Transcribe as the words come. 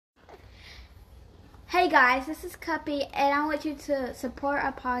Hey guys, this is Cuppy, and I want you to support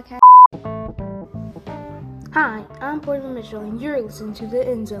our podcast. Hi, I'm Portland Mitchell, and you're listening to the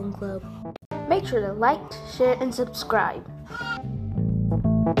End Zone Club. Make sure to like, share, and subscribe.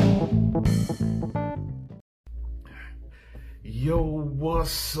 Yo,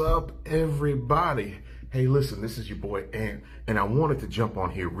 what's up, everybody? Hey, listen, this is your boy Ant, and I wanted to jump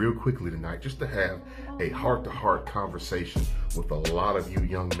on here real quickly tonight just to have a heart-to-heart conversation with a lot of you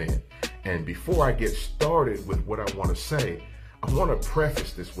young men. And before I get started with what I want to say, I want to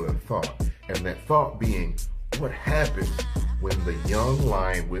preface this with a thought, and that thought being, what happens when the young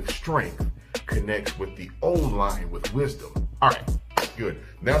lion with strength connects with the old lion with wisdom? All right, good.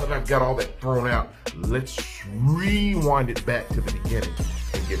 Now that I've got all that thrown out, let's rewind it back to the beginning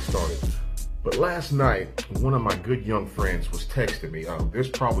and get started. But last night, one of my good young friends was texting me. There's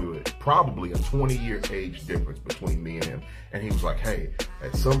probably a 20-year age difference between me and him. And he was like, hey,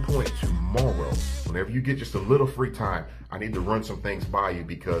 at some point tomorrow, whenever you get just a little free time, I need to run some things by you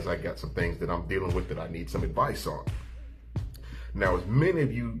because I got some things that I'm dealing with that I need some advice on. Now, as many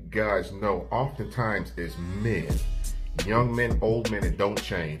of you guys know, oftentimes as men, young men, old men, it don't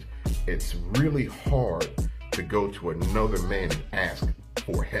change. It's really hard to go to another man and ask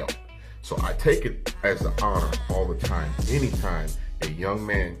for help. So I take it as an honor all the time, anytime a young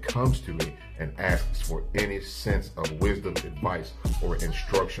man comes to me and asks for any sense of wisdom, advice, or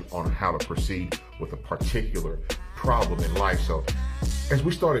instruction on how to proceed with a particular problem in life. So as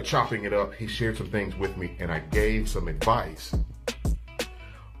we started chopping it up, he shared some things with me and I gave some advice.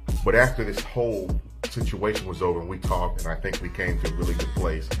 But after this whole situation was over and we talked, and I think we came to a really good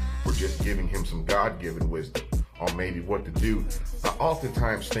place, we're just giving him some God-given wisdom on maybe what to do. I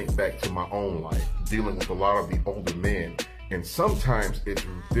oftentimes think back to my own life, dealing with a lot of the older men, and sometimes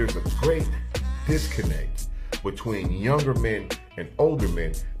there's a great disconnect between younger men and older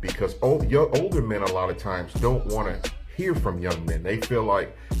men because older men a lot of times don't want to hear from young men. They feel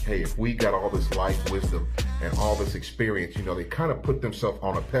like, hey, if we got all this life wisdom and all this experience, they kind of put themselves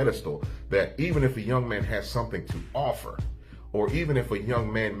on a pedestal that even if a young man has something to offer, or even if a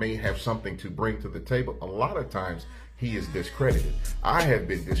young man may have something to bring to the table, a lot of times he is discredited. I have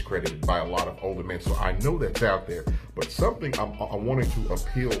been discredited by a lot of older men, so I know that's out there. But something I wanted to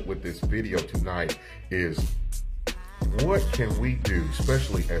appeal with this video tonight is, what can we do,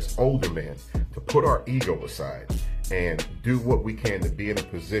 especially as older men, to put our ego aside and do what we can to be in a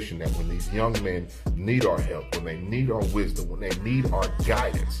position that when these young men need our help, when they need our wisdom, when they need our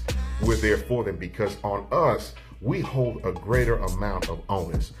guidance, we're there for them, because on us, we hold a greater amount of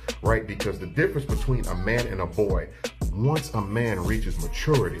onus, right? Because the difference between a man and a boy, once a man reaches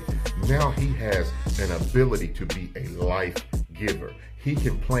maturity, now he has an ability to be a life giver. He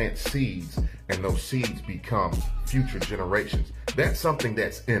can plant seeds and those seeds become future generations. That's something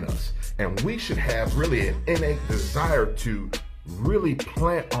that's in us. And we should have really an innate desire to really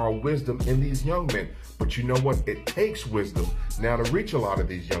plant our wisdom in these young men. But you know what? It takes wisdom now to reach a lot of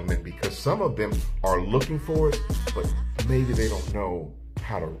these young men, because some of them are looking for us, but maybe they don't know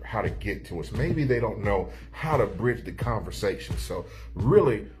how to get to us. Maybe they don't know how to bridge the conversation. So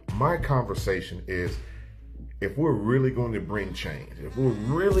really, my conversation is, if we're really going to bring change, if we're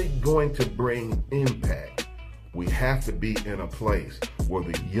really going to bring impact, we have to be in a place where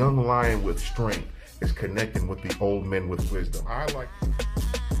the young lion with strength is connecting with the old men with wisdom.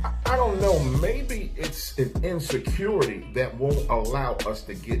 I don't know, maybe it's an insecurity that won't allow us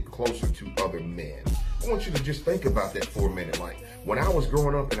to get closer to other men. I want you to just think about that for a minute. Like, when I was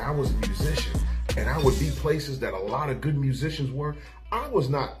growing up and I was a musician and I would be places that a lot of good musicians were, I was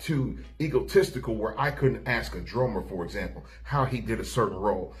not too egotistical where I couldn't ask a drummer, for example, how he did a certain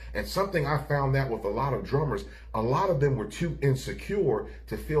role. And something I found out with a lot of drummers, a lot of them were too insecure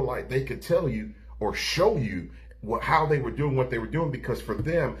to feel like they could tell you or show you how they were doing what they were doing, because for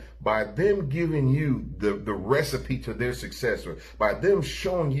them, by them giving you the recipe to their success, or by them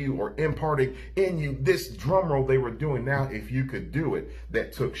showing you or imparting in you this drum roll they were doing, now if you could do it,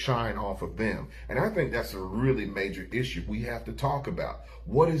 that took shine off of them. And I think that's a really major issue we have to talk about.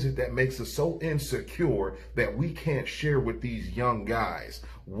 What is it that makes us so insecure that we can't share with these young guys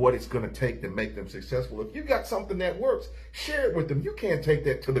what it's going to take to make them successful? If you got something that works, share it with them. You can't take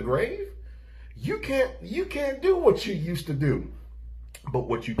that to the grave. You can't do what you used to do. But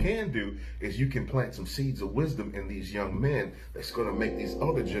what you can do is you can plant some seeds of wisdom in these young men that's going to make these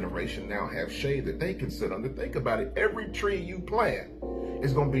other generation now have shade that they can sit under. Think about it. Every tree you plant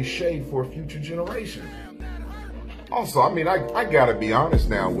is going to be shade for a future generation. Also, I mean, I got to be honest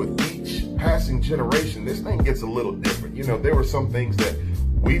now, with each passing generation, this thing gets a little different. There were some things that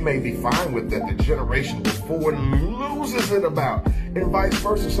we may be fine with that the generation before loses it about. And vice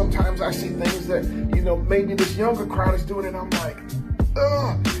versa. Sometimes I see things that, maybe this younger crowd is doing, and I'm like,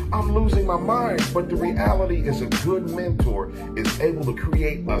 I'm losing my mind. But the reality is a good mentor is able to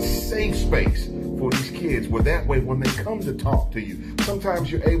create a safe space for these kids, where that way when they come to talk to you,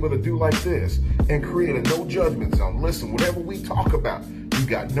 sometimes you're able to do like this and create a no judgment zone. Listen, whatever we talk about, you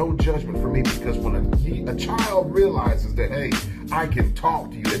got no judgment for me, because when a child realizes that, hey, I can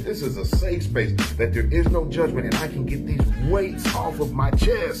talk to you, that this is a safe space, that there is no judgment, and I can get these weights off of my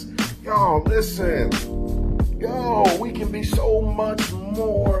chest. Y'all, listen. We can be so much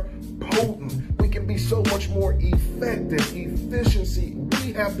more potent. We can be so much more effective. Efficiency.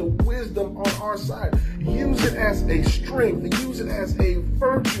 We have the wisdom on our side. Use it as a strength. Use it as a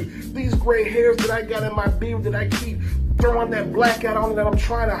virtue. These gray hairs that I got in my beard that I keep throwing that blackout on that I'm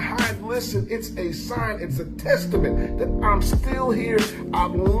trying to hide. Listen, it's a sign, it's a testament that I'm still here.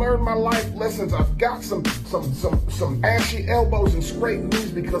 I've learned my life lessons. I've got some ashy elbows and scraped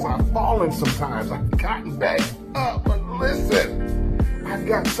knees because I've fallen sometimes. I've gotten back up. But listen, I've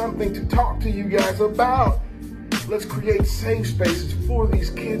got something to talk to you guys about. Let's create safe spaces for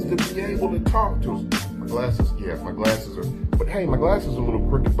these kids to be able to talk to us. My glasses are a little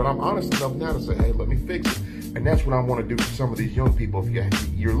crooked, but I'm honest enough now to say, hey, let me fix it. And that's what I want to do for some of these young people. If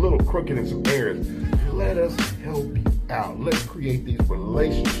you're a little crooked in some areas, let us help you out. Let's create these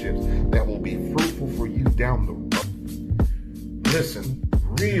relationships that will be fruitful for you down the road. Listen,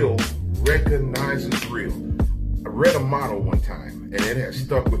 real recognizes real. I read a motto one time, and it has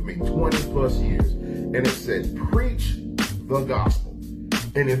stuck with me 20 plus years. And it said, preach the gospel.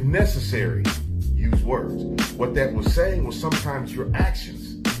 And if necessary, use words. What that was saying was sometimes your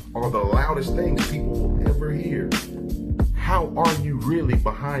actions are the loudest things people will ever hear. How are you really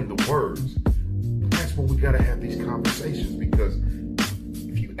behind the words? That's when we got to have these conversations, because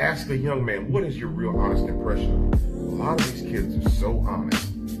if you ask a young man, what is your real honest impression? A lot of these kids are so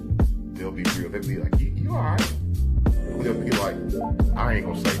honest. They'll be real. They'll be like, you all right? They'll be like, I ain't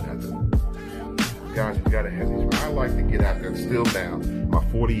gonna say nothing. Guys, we gotta have these. I like to get out there, still down my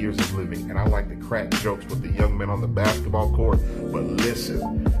 40 years of living, and I like to crack jokes with the young men on the basketball court. But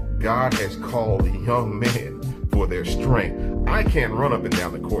listen, God has called the young men for their strength. I can't run up and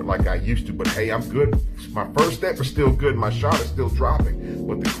down the court like I used to, but hey, I'm good. My first step is still good. My shot is still dropping,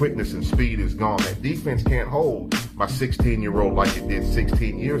 but the quickness and speed is gone. That defense can't hold my 16-year-old like it did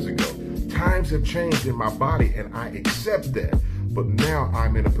 16 years ago. Times have changed in my body, and I accept that. But now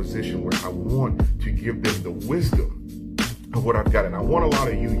I'm in a position where I want to give them the wisdom of what I've got. And I want a lot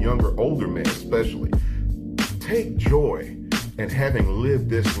of you younger, older men especially, take joy in having lived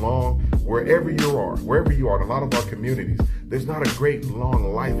this long. Wherever you are, in a lot of our communities, there's not a great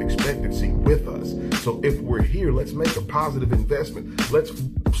long life expectancy with us. So if we're here, let's make a positive investment. Let's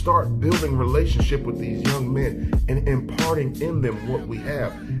start building relationship with these young men and imparting in them what we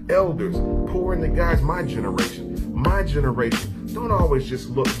have. Elders, pour into guys my generation. Don't always just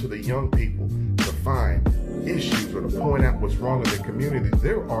look to the young people to find issues or to point out what's wrong in the community.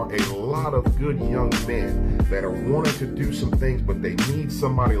 There are a lot of good young men that are wanting to do some things, but they need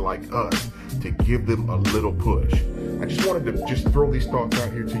somebody like us to give them a little push. I just wanted to throw these thoughts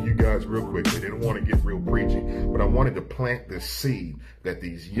out here to you guys real quickly. I didn't want to get real preachy, but I wanted to plant this seed that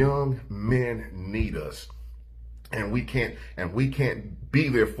these young men need us. And we can't be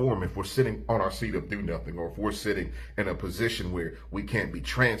there for them if we're sitting on our seat of do nothing, or if we're sitting in a position where we can't be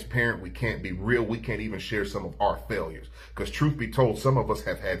transparent, we can't be real, we can't even share some of our failures. Because truth be told, some of us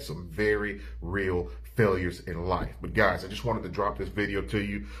have had some very real failures in life. But guys, I just wanted to drop this video to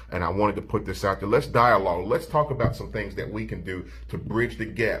you, and I wanted to put this out there. Let's dialogue. Let's talk about some things that we can do to bridge the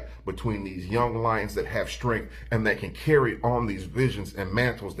gap between these young lions that have strength and that can carry on these visions and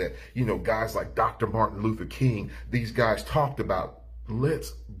mantles that, guys like Dr. Martin Luther King, these guys talked about.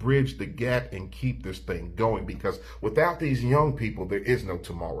 Let's bridge the gap and keep this thing going, because without these young people, there is no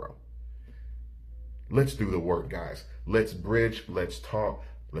tomorrow. Let's do the work, guys. Let's bridge. Let's talk.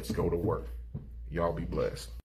 Let's go to work. Y'all be blessed.